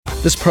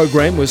This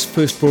program was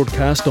first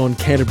broadcast on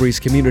Canterbury's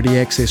community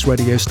access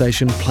radio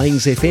station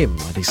Plains FM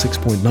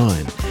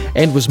 96.9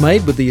 and was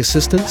made with the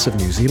assistance of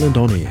New Zealand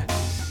On Air.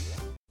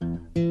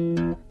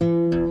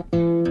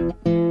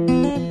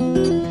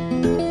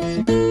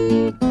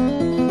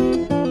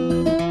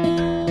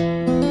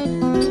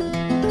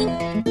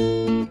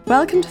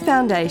 Welcome to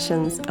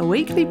Foundations, a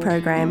weekly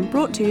program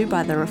brought to you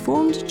by the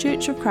Reformed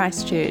Church of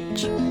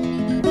Christchurch.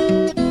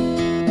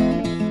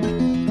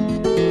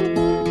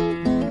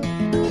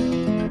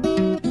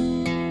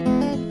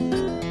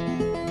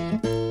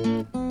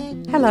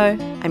 Hello,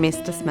 I'm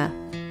Esther Smith.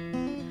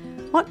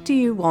 What do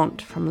you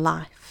want from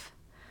life?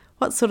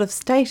 What sort of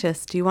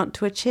status do you want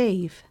to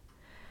achieve?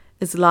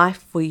 Is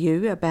life for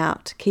you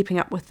about keeping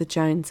up with the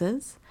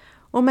Joneses?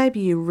 Or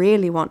maybe you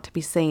really want to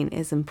be seen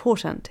as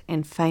important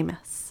and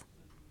famous?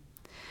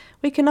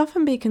 We can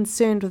often be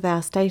concerned with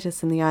our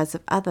status in the eyes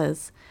of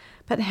others,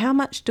 but how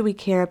much do we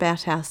care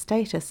about our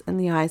status in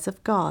the eyes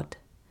of God?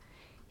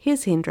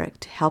 Here's Hendrik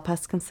to help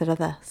us consider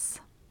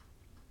this.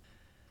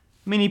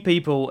 Many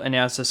people in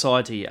our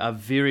society are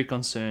very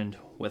concerned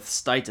with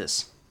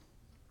status.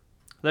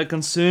 They're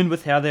concerned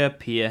with how they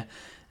appear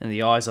in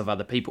the eyes of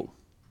other people.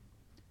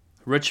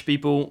 Rich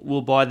people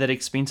will buy that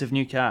expensive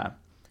new car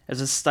as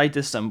a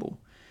status symbol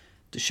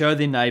to show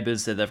their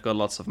neighbours that they've got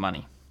lots of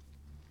money.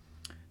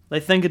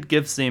 They think it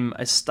gives them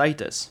a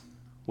status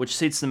which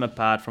sets them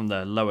apart from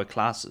the lower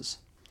classes.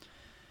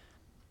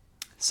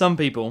 Some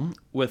people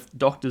with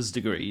doctor's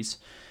degrees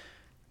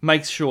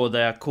make sure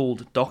they are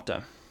called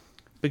doctor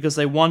because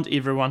they want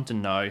everyone to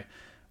know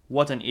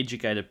what an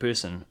educated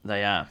person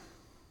they are.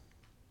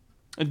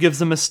 It gives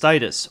them a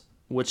status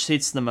which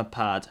sets them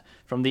apart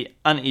from the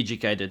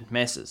uneducated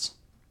masses.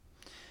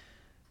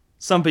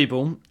 Some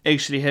people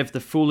actually have the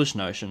foolish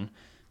notion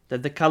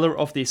that the colour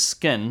of their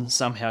skin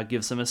somehow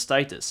gives them a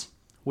status,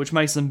 which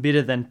makes them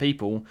better than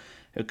people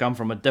who come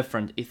from a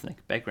different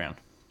ethnic background.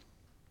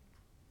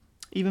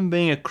 Even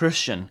being a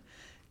Christian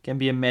can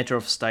be a matter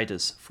of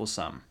status for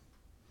some.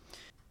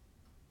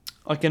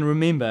 I can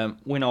remember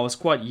when I was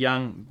quite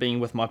young being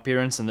with my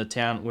parents in the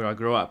town where I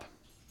grew up.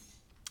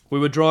 We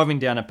were driving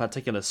down a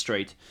particular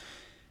street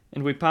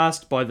and we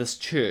passed by this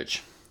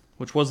church,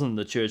 which wasn't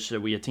the church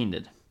that we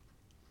attended.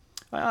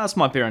 I asked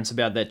my parents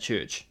about that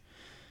church,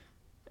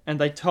 and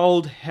they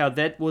told how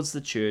that was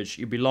the church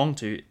you belonged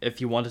to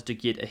if you wanted to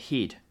get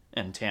ahead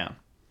in town.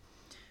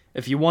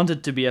 If you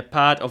wanted to be a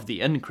part of the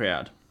in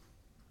crowd,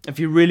 if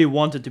you really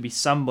wanted to be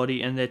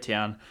somebody in their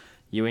town,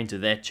 you went to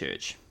that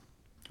church.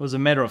 It was a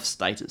matter of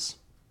status.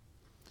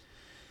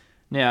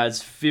 Now,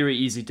 it's very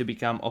easy to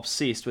become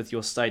obsessed with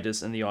your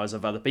status in the eyes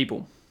of other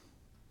people.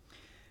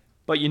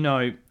 But you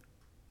know,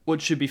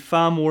 what should be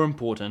far more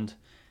important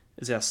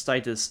is our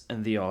status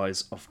in the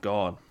eyes of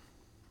God.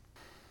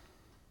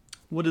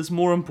 What is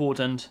more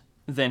important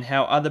than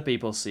how other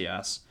people see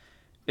us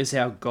is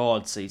how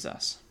God sees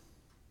us.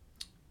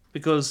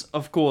 Because,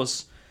 of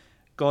course,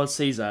 God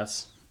sees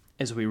us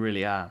as we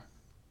really are.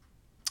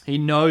 He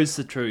knows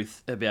the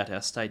truth about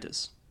our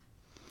status.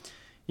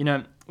 You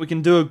know, we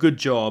can do a good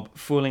job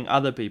fooling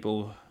other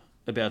people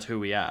about who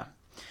we are.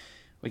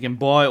 We can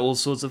buy all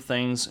sorts of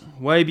things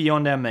way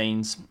beyond our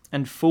means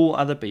and fool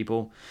other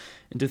people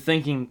into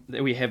thinking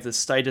that we have the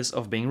status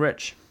of being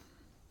rich.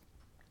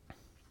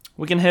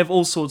 We can have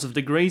all sorts of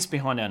degrees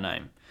behind our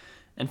name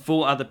and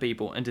fool other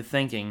people into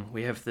thinking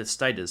we have the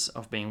status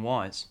of being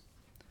wise.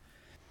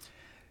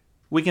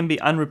 We can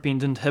be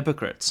unrepentant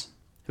hypocrites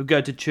who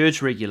go to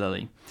church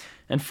regularly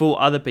and fool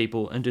other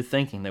people into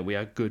thinking that we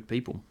are good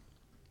people.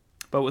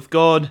 But with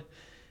God,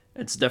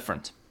 it's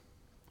different.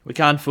 We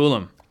can't fool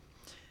Him.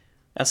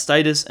 Our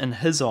status in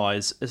His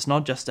eyes is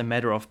not just a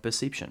matter of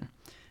perception,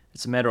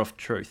 it's a matter of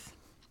truth.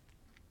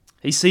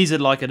 He sees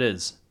it like it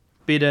is,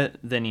 better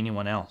than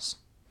anyone else.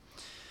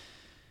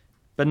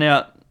 But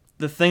now,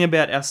 the thing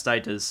about our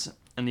status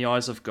in the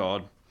eyes of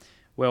God,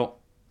 well,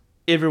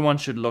 everyone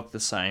should look the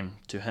same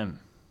to Him.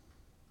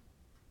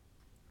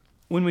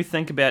 When we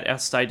think about our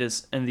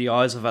status in the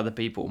eyes of other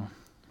people,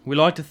 we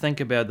like to think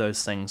about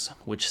those things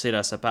which set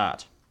us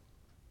apart.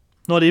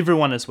 Not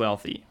everyone is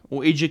wealthy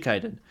or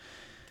educated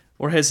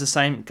or has the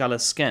same colour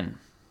skin,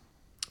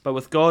 but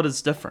with God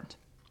it's different.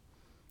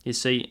 You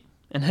see,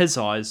 in His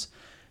eyes,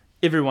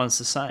 everyone's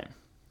the same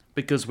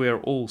because we are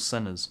all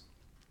sinners.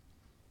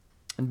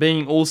 And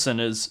being all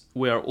sinners,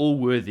 we are all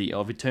worthy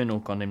of eternal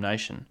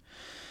condemnation.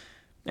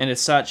 And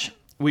as such,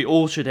 we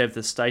all should have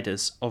the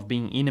status of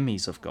being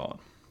enemies of God.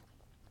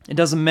 It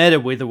doesn't matter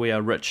whether we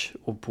are rich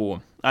or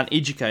poor,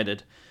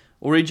 uneducated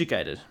or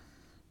educated.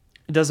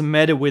 It doesn't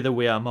matter whether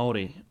we are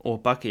Māori or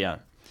Pākehā.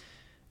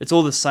 It's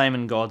all the same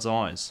in God's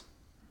eyes.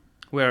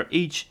 We are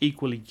each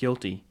equally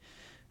guilty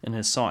in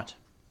His sight.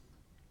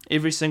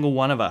 Every single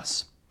one of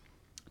us,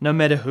 no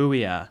matter who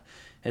we are,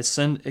 has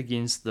sinned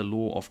against the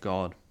law of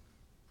God.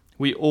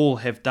 We all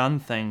have done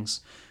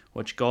things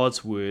which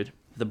God's word,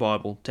 the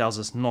Bible, tells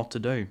us not to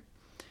do.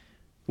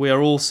 We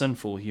are all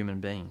sinful human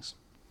beings.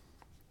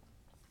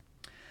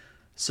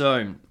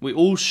 So, we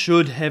all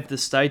should have the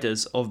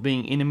status of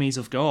being enemies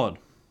of God.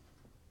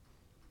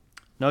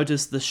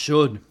 Notice the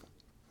should.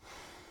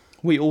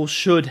 We all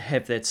should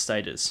have that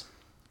status,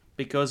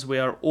 because we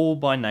are all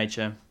by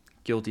nature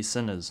guilty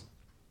sinners.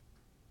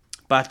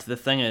 But the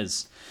thing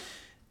is,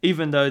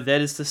 even though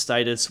that is the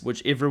status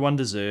which everyone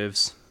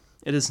deserves,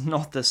 it is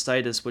not the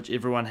status which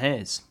everyone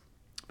has.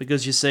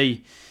 Because you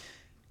see,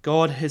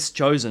 God has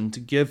chosen to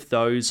give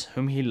those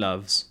whom He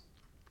loves,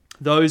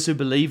 those who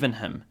believe in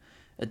Him,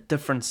 a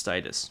different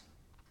status.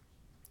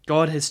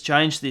 God has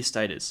changed their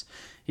status.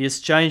 He has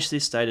changed their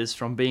status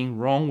from being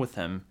wrong with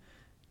Him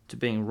to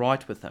being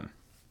right with Him.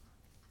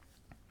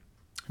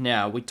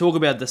 Now, we talk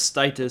about the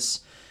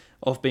status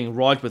of being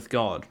right with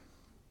God.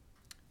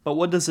 But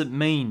what does it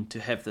mean to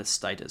have this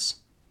status?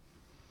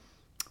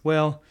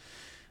 Well,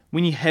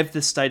 when you have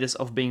the status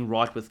of being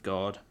right with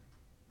God,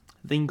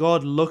 then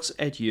God looks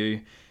at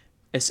you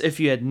as if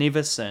you had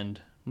never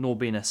sinned nor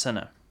been a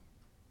sinner.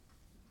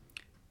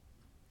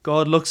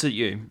 God looks at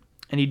you,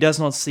 and He does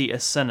not see a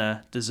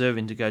sinner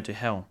deserving to go to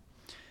hell.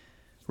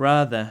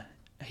 Rather,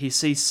 He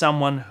sees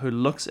someone who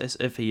looks as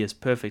if he is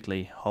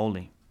perfectly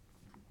holy.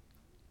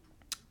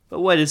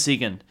 But wait a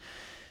second.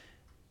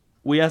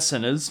 We are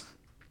sinners,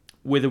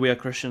 whether we are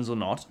Christians or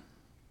not.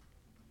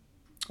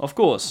 Of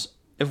course,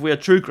 if we are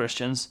true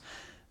Christians,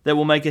 that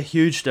will make a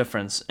huge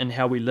difference in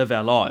how we live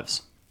our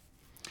lives.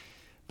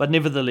 But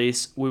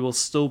nevertheless, we will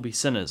still be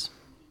sinners.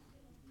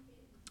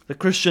 The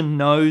Christian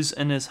knows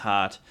in his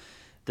heart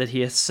that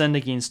he has sinned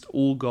against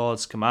all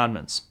God's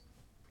commandments.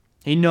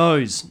 He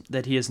knows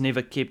that he has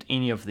never kept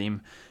any of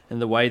them in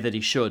the way that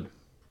he should.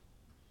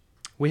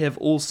 We have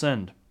all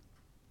sinned,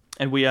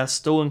 and we are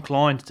still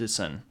inclined to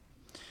sin.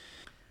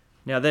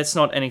 Now, that's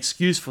not an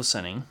excuse for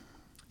sinning.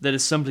 That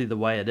is simply the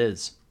way it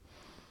is.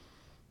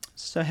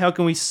 So how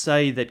can we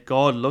say that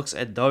God looks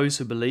at those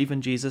who believe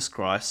in Jesus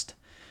Christ,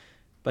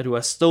 but who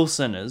are still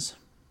sinners?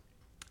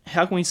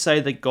 How can we say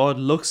that God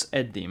looks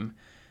at them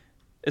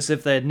as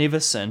if they had never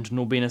sinned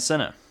nor been a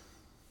sinner?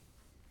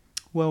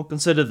 Well,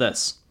 consider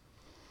this.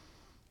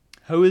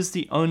 Who is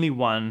the only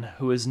one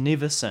who has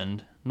never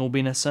sinned nor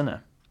been a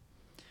sinner?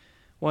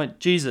 Why,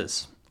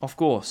 Jesus, of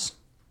course.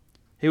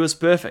 He was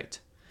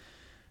perfect.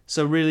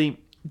 So really,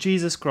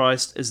 Jesus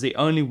Christ is the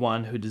only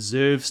one who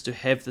deserves to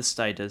have the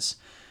status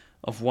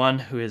of one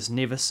who has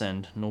never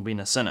sinned nor been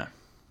a sinner.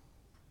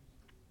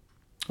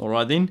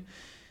 Alright then,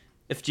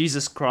 if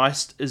Jesus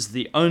Christ is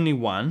the only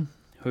one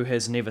who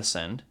has never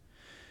sinned,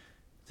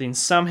 then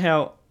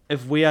somehow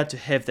if we are to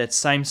have that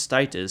same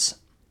status,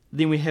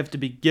 then we have to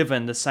be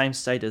given the same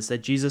status that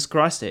Jesus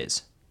Christ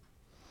has.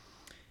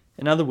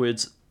 In other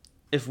words,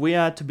 if we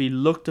are to be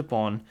looked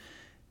upon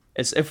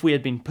as if we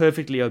had been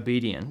perfectly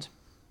obedient,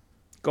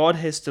 God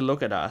has to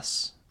look at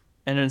us,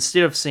 and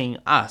instead of seeing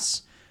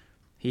us,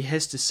 He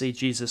has to see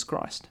Jesus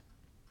Christ.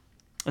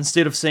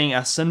 Instead of seeing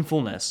our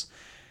sinfulness,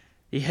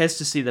 He has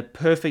to see the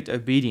perfect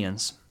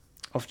obedience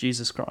of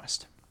Jesus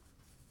Christ.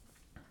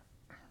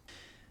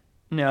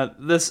 Now,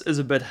 this is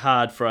a bit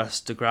hard for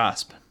us to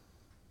grasp.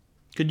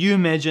 Could you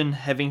imagine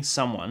having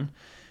someone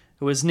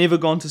who has never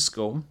gone to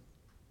school,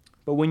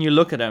 but when you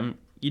look at him,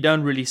 you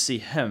don't really see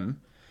him,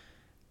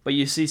 but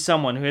you see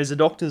someone who has a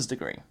doctor's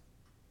degree?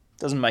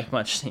 Doesn't make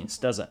much sense,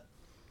 does it?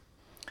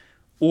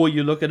 Or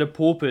you look at a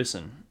poor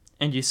person,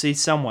 and you see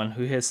someone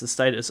who has the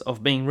status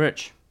of being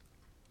rich.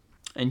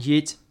 And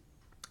yet,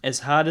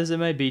 as hard as it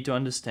may be to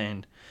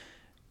understand,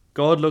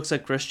 God looks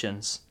at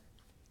Christians,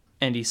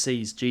 and He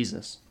sees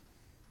Jesus.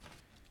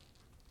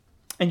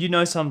 And you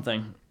know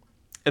something?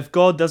 If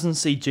God doesn't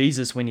see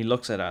Jesus when He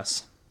looks at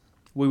us,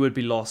 we would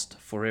be lost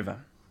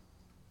forever.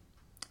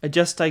 It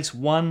just takes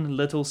one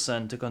little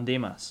sin to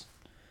condemn us.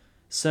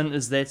 Sin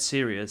is that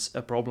serious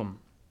a problem.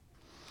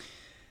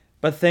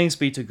 But thanks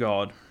be to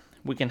God,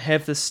 we can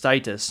have this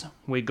status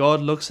where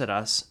God looks at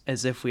us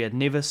as if we had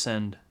never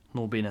sinned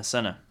nor been a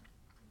sinner.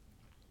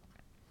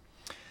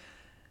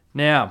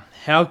 Now,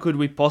 how could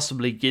we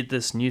possibly get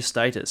this new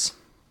status?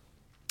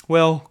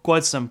 Well,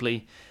 quite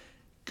simply,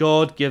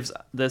 God gives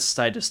this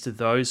status to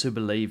those who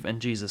believe in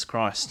Jesus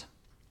Christ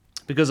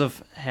because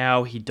of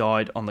how He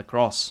died on the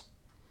cross.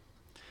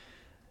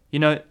 You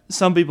know,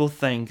 some people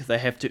think they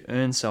have to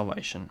earn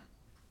salvation.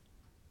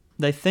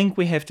 They think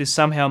we have to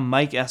somehow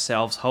make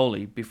ourselves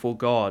holy before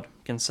God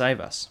can save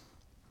us.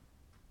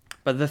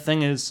 But the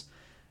thing is,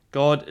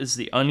 God is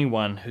the only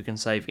one who can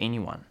save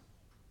anyone.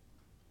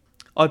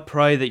 I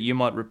pray that you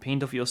might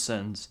repent of your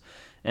sins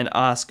and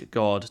ask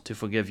God to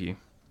forgive you.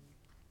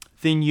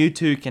 Then you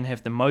too can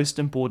have the most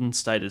important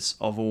status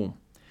of all,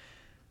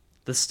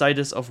 the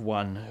status of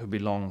one who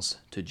belongs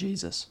to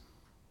Jesus.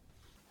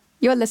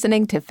 You're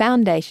listening to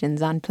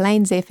Foundations on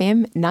Plains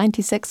FM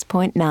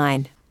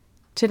 96.9.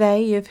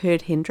 Today you've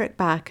heard Hendrik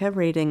Barker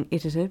reading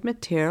edited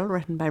material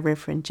written by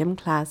Reverend Jim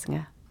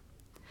Klasinger.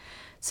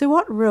 So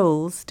what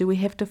rules do we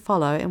have to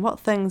follow and what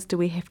things do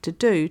we have to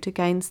do to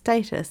gain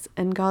status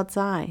in God's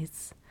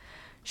eyes?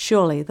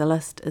 Surely the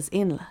list is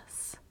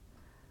endless.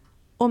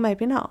 Or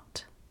maybe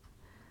not.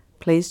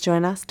 Please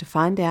join us to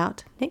find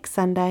out next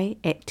Sunday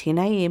at 10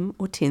 a.m.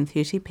 or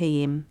 10:30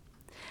 p.m.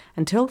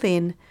 Until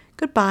then,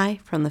 goodbye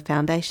from the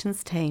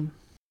Foundations team.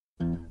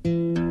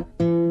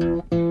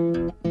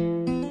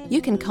 You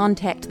You can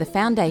contact the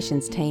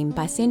Foundations team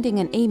by sending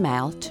an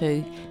email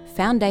to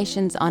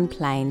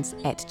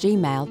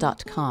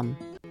foundationsonplains@gmail.com.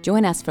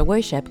 Join us for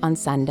worship on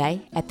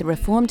Sunday at the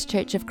Reformed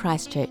Church of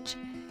Christchurch.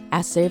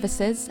 Our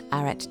services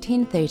are at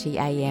 10:30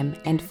 a.m.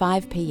 and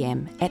 5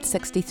 p.m. at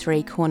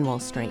 63 Cornwall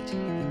Street.